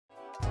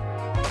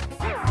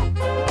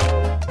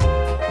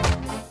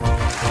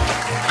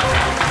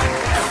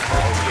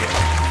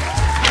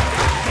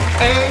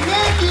Hey,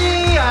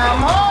 Nikki,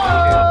 I'm home.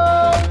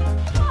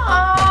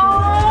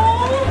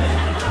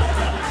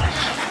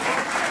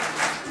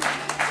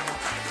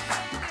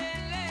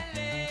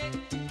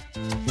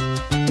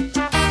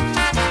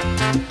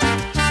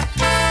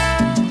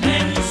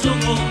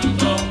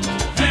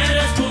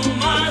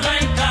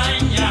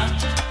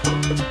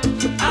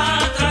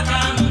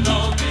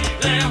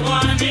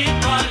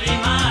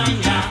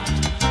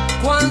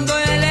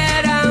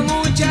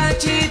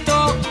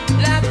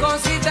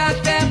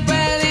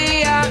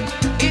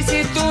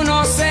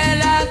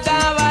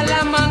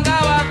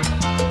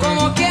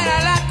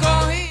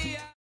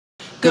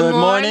 Good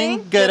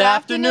morning, good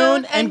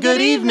afternoon, and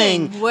good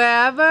evening,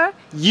 wherever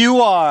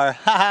you are.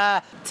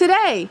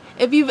 Today,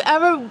 if you've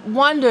ever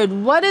wondered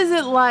what is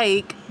it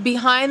like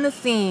behind the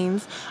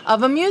scenes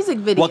of a music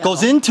video. What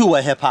goes into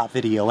a hip-hop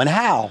video and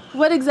how?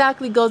 What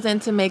exactly goes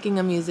into making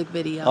a music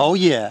video? Oh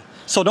yeah.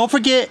 So don't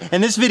forget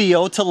in this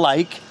video to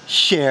like,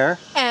 share,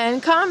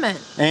 and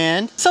comment.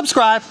 And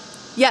subscribe.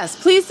 Yes,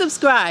 please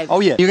subscribe.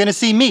 Oh yeah. You're gonna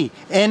see me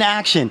in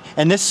action.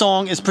 And this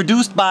song is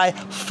produced by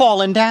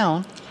Fallen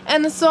Down.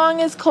 And the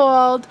song is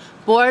called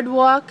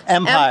Boardwalk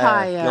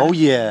Empire. Oh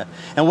yeah.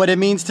 And what it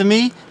means to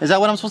me, is that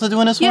what I'm supposed to do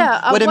in this one?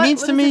 Yeah. What it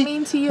means to me,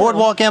 mean to you?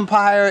 Boardwalk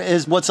Empire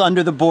is what's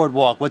under the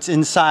boardwalk, what's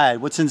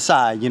inside,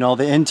 you know,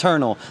 the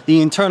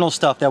internal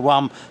stuff that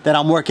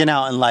I'm working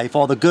out in life.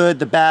 All the good,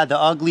 the bad, the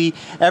ugly,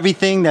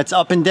 everything that's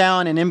up and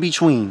down and in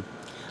between.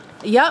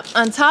 Yep.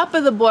 On top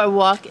of the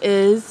boardwalk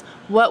is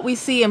what we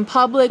see in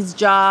public,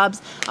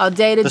 jobs, our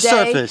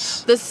day-to-day.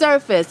 The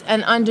surface.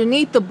 And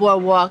underneath the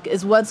boardwalk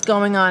is what's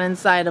going on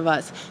inside of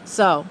us.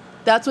 So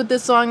that's what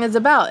this song is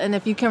about. And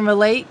if you can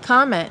relate,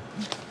 comment.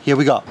 Here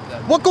we go.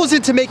 What goes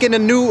into making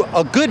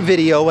a good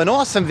video, an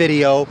awesome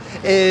video,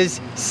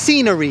 is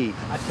scenery,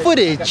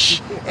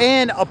 footage,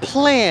 and a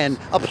plan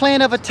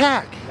of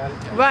attack.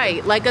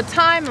 Right, like a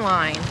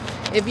timeline.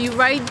 If you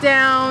write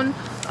down,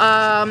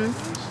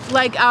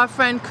 like our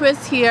friend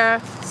Chris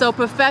here so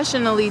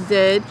professionally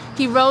did,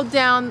 he wrote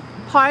down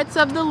parts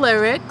of the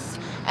lyrics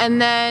and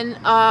then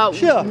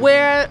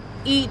where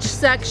each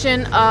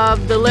section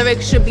of the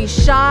lyrics should be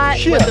shot,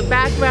 what the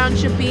background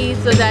should be,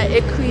 so that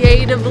it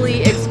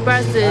creatively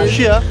expresses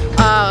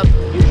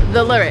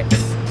the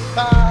lyrics.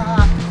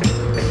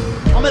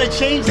 I'm gonna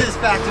change this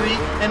factory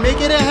and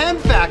make it a hemp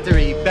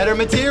factory. Better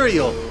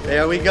material.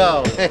 There we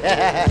go.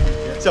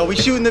 So we're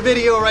shooting the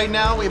video right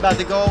now. We're about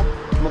to go.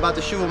 I'm about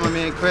to shoot with my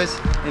man Chris,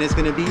 and it's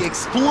gonna be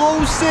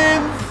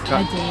explosive.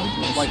 I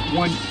did. Like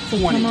 120. So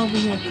come over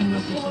here, come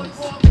look at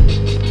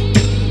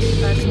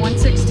this. That's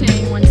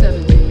 116,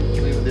 170.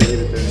 Leave it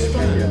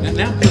there. And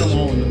now put them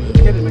all in the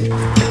middle. Get it.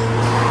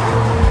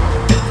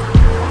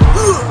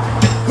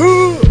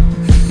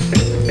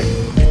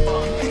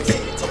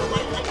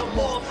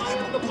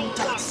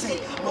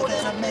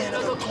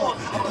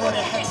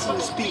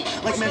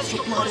 Like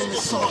menstrual blood in the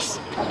sauce.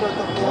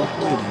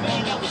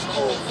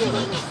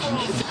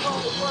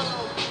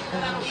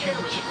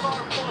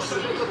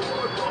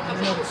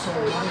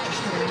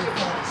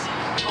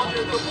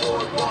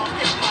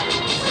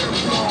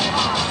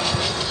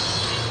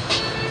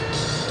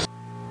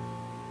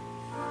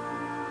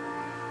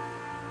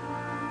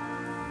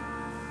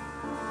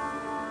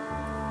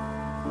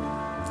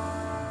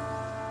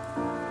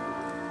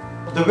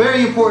 The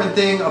very important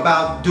thing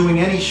about doing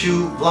any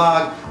shoot,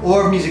 vlog,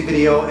 or music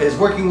video is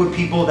working with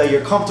people that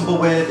you're comfortable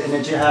with and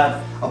that you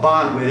have a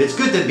bond with. It's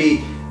good to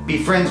be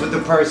friends with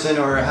the person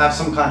or have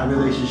some kind of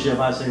relationship.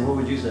 I say, what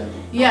would you say?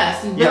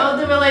 Yes, you build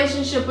the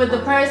relationship with the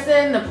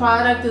person, the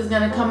product is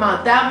going to come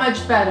out that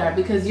much better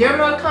because you're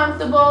more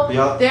comfortable,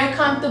 they're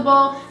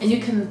comfortable, and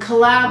you can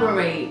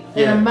collaborate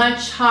at a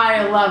much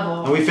higher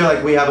level. And we feel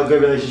like we have a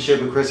good relationship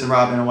with Chris and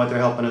Robin and what they're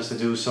helping us to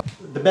do. So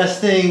the best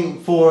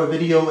thing for a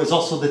video is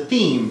also the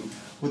theme.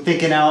 We're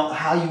thinking out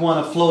how you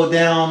want to flow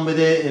down with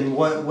it and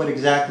what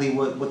exactly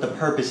the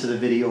purpose of the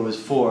video is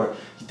for.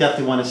 You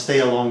definitely want to stay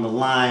along the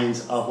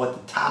lines of what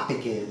the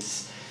topic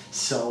is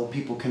so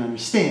people can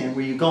understand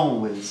where you're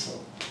going with it.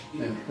 So,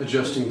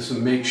 adjusting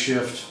some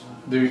makeshift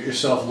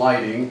do-it-yourself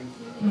lighting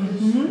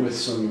with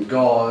some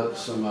gauze,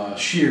 some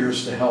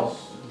shears to help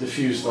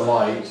diffuse the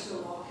light.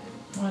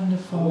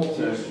 Wonderful.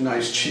 It's a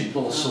nice cheap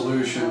little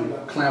solution.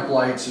 Clamp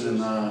lights and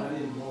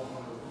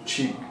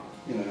cheap,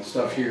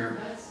 stuff here.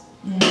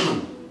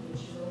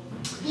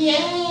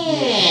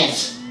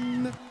 Yes!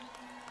 What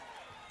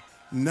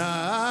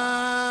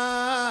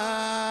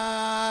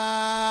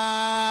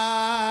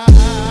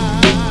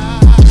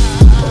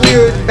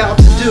we're about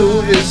to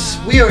do is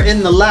we are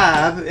in the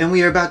lab and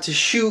we are about to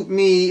shoot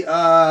me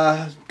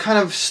kind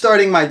of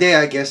starting my day.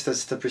 I guess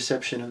that's the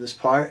perception of this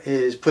part,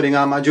 is putting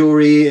on my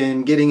jewelry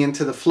and getting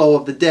into the flow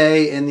of the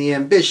day, and the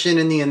ambition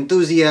and the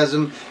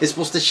enthusiasm is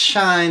supposed to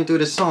shine through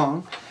the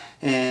song.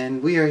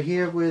 And we are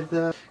here with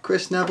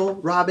Chris Neville,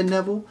 Robin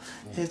Neville.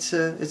 It's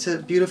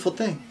a beautiful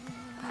thing.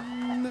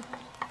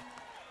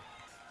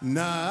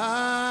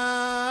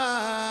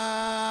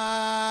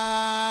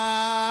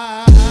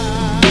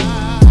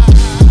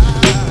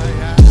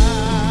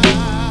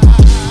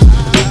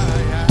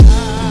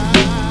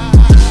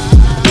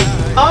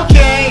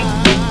 Okay,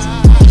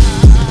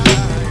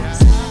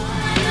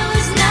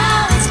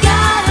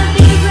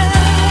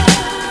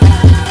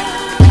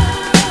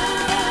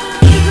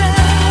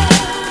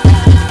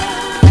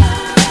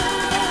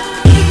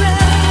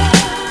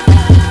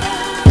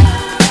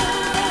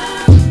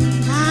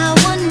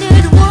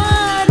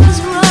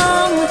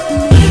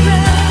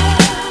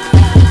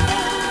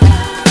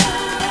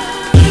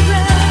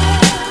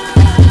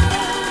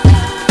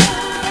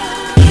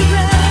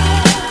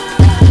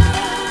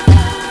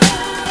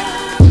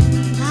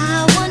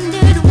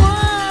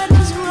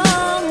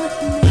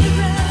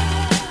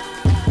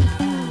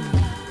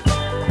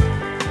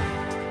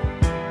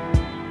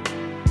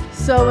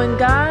 So when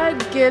God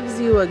gives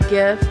you a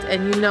gift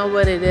and you know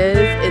what it is,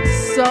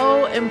 it's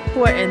so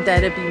important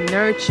that it be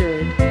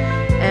nurtured.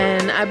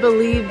 And I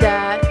believe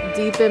that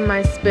deep in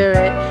my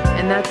spirit,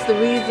 and that's the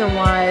reason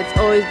why it's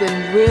always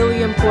been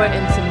really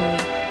important to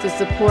me to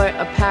support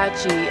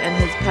Apache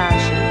and his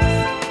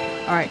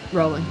passions. All right,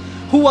 rolling.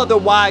 Who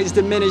otherwise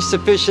diminished,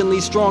 sufficiently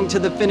strong to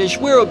the finish?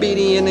 We're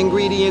obedient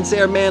ingredients,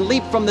 airman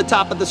leap from the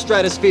top of the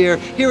stratosphere.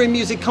 Hearing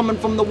music coming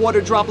from the water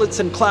droplets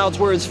and clouds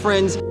were his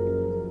friends.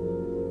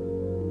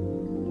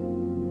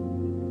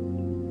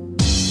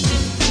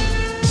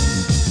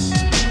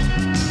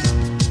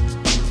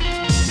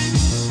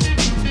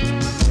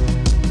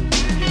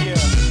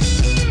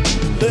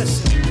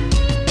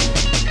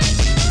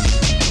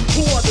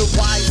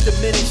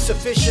 Diminished,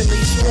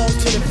 sufficiently strong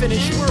to the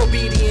finish. We're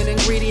obedient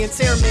ingredients,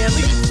 airman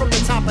leap from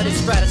the top of the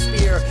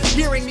stratosphere.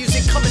 Hearing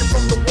music coming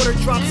from the water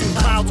drops and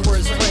clouds were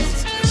his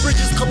friends.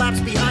 Bridges collapse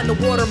behind the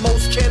water,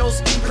 most channels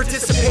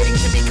participating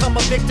to become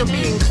a victim.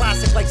 Being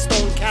classic like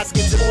stone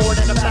caskets and board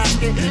in a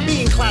basket.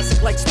 Being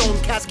classic like stone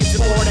caskets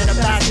and board in a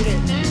basket.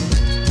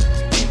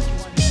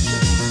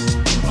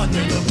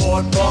 Under the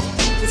boardwalk,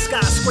 the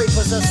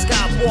skyscrapers, a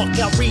skywalk,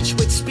 outreach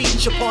with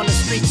speech upon the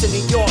streets of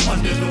New York.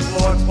 Under the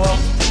boardwalk,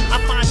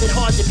 I find it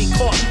hard to be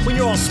caught when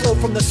you're all slow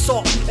from the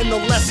salt and the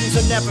lessons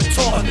are never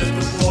taught. Under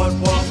the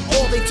boardwalk,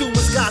 all they do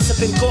is gossip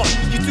and gawk.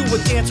 You do a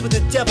dance with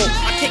the devil,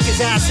 I kick his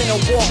ass in a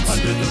waltz.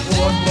 Under the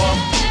boardwalk,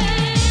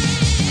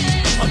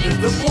 under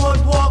the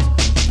boardwalk,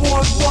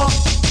 boardwalk.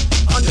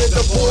 Under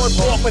the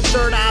boardwalk with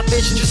third eye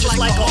vision, just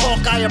like a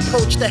hawk, I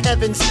approach the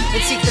heavens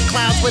and seek the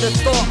clouds with a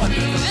thought. Under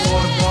the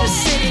boardwalk,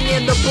 just sitting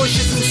in the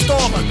bushes and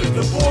stalk. Under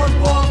the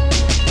boardwalk,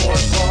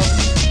 boardwalk,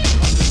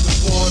 under the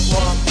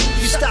boardwalk.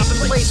 You stop in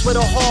place with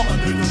a hawk.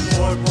 Under the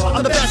boardwalk,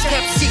 I'm the best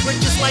kept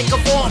secret, just like a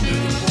vault. Under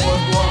the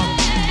boardwalk,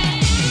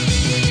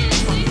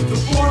 under the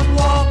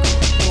boardwalk,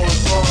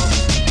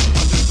 boardwalk.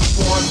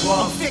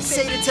 I'm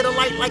fixated to the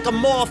light like a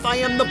moth. I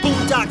am the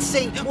boondock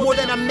saint, more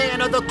than a man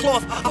of the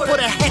cloth. I put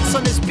a hex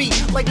on this beat,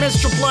 like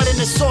menstrual blood in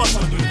the sauce.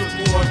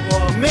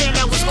 Man,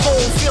 that was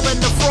cold, feeling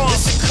the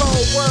frost. It's a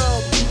cold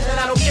world, and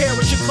I don't care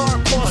what your car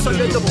costs.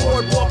 Under the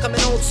boardwalk, I'm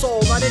an old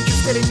soul, not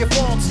interested in your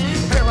faults.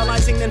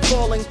 Paralyzing then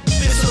falling,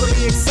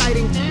 viscerally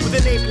exciting. With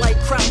an ape-like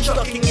crouch,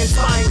 ducking and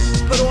spying.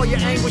 Put all your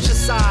anguish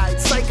aside,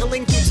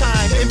 cycling through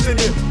time.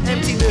 Infinite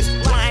emptiness,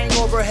 lying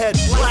overhead,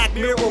 black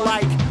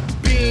mirror-like.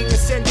 Being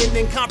ascendant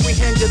and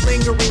comprehended,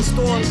 lingering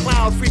storm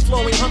cloud,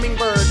 free-flowing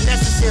hummingbird,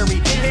 necessary,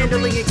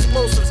 handling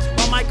explosives,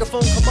 my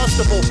microphone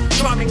combustible,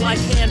 drumming like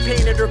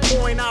hand-painted or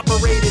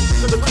coin-operated,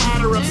 the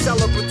clatter of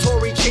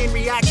celebratory chain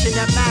reaction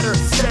that matter,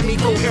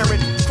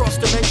 semi-coherent,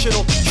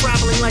 cross-dimensional,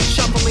 traveling like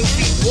shuffling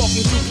feet,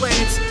 walking through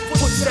planets,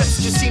 footsteps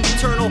just seem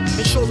eternal,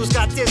 and shoulders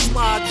got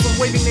dislodged from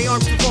waving their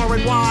arms too far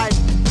and wide,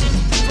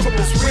 from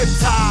this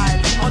riptide,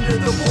 under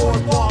the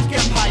boardwalk,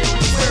 empire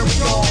is where we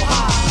all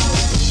hide.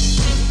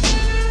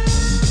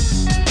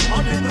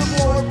 Under the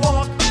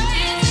boardwalk,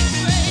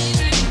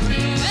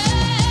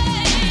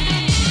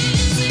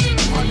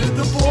 under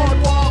the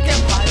boardwalk,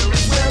 empire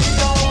is where we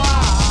all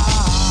hide.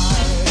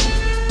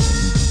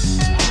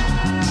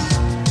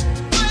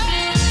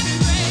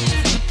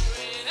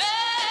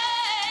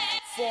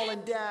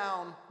 Falling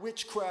down,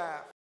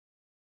 witchcraft.